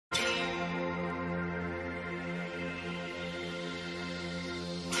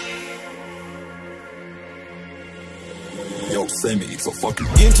send me, so fuck you.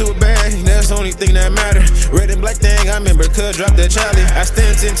 Get into a bag, that's the only thing that matter. Red and black thing, I remember cuz drop that Charlie. I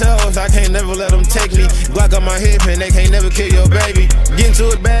stand 10 toes, I can't never let them take me. Glock on my hip and they can't never kill your baby. Get into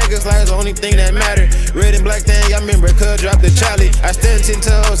a bag, it's like the only thing that matter. Red and black thing, I remember cuz drop that Charlie. I stand 10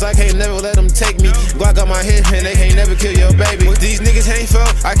 toes, I can't never let them take me. Glock on my hip and they can't never kill your baby. What these niggas ain't for,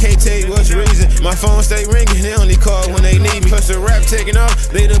 I can't tell you what's the reason. My phone stay ringing, they only call when they need me. Plus the rap taking off,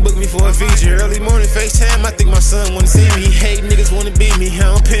 they done book me for a feature. Early morning FaceTime, I think my son wanna see me. Hate niggas wanna be me,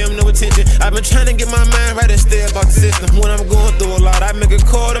 I don't pay him no attention. I've been trying to get my mind right and stay about the system. When I'm going through a lot, I make a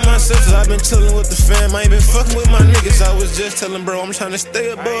call to my sisters. I've been chilling with the fam, I ain't been fucking with my niggas. I was just telling bro, I'm trying to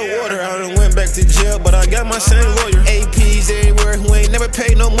stay above water. I done went back to jail, but I got my same lawyer. APs everywhere who ain't never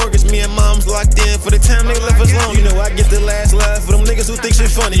paid no mortgage. Me and mom's locked in for the time they left us alone. You know I get the last laugh for them niggas who think shit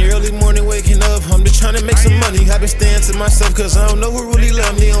funny. Early morning waking up, I'm just trying to make some money. I've been staying to myself cause I don't know who really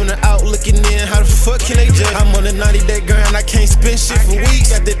love me. On the out looking in, how the fuck can they judge? I'm on a 90-day grind, I can't spend shit for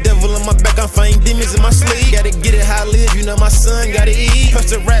weeks. Got the devil on my back, I'm fighting demons in my sleep. Gotta get it how I live, you know my son gotta eat. Plus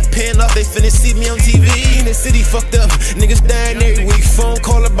the rap paying off, they finna see me on TV. In the city fucked up, niggas dying every week. Phone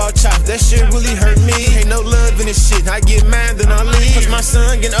call about chop, that shit really hurt me. Ain't no love in this shit, I get mad then I leave. Plus my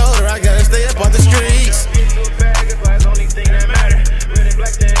son getting older, I gotta stay up off the streets.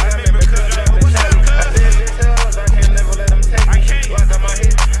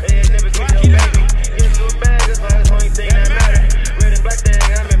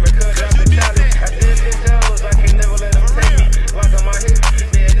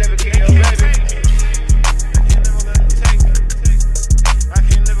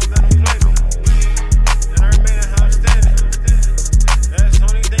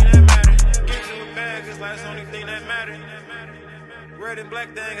 Red and black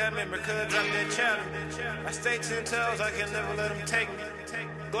thing, I remember cuz drop that challenge. I stay 10 toes, I can never let them take me.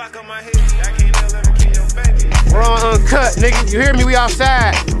 Glock on my hip, I can't never let them kill your baby. We're on Uncut, nigga. You hear me? We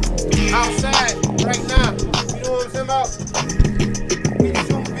outside. Outside, right now. You know what I'm talking about? We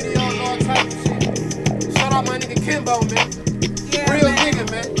shooting videos, all types of shit. Shout out my nigga Kimbo, man. Yeah, real man.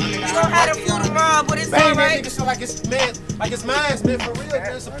 Nigga, man. You gonna have the food tomorrow, but it's alright. Nigga, so like it's, man, like it's mine, man, for real,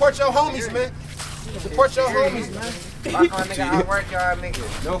 man. Support your homies, man. Support your homies, man. Fuck on nigga, I work y'all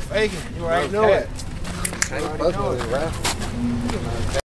niggas. No faking. You already know it. I ain't fucking with it, bro.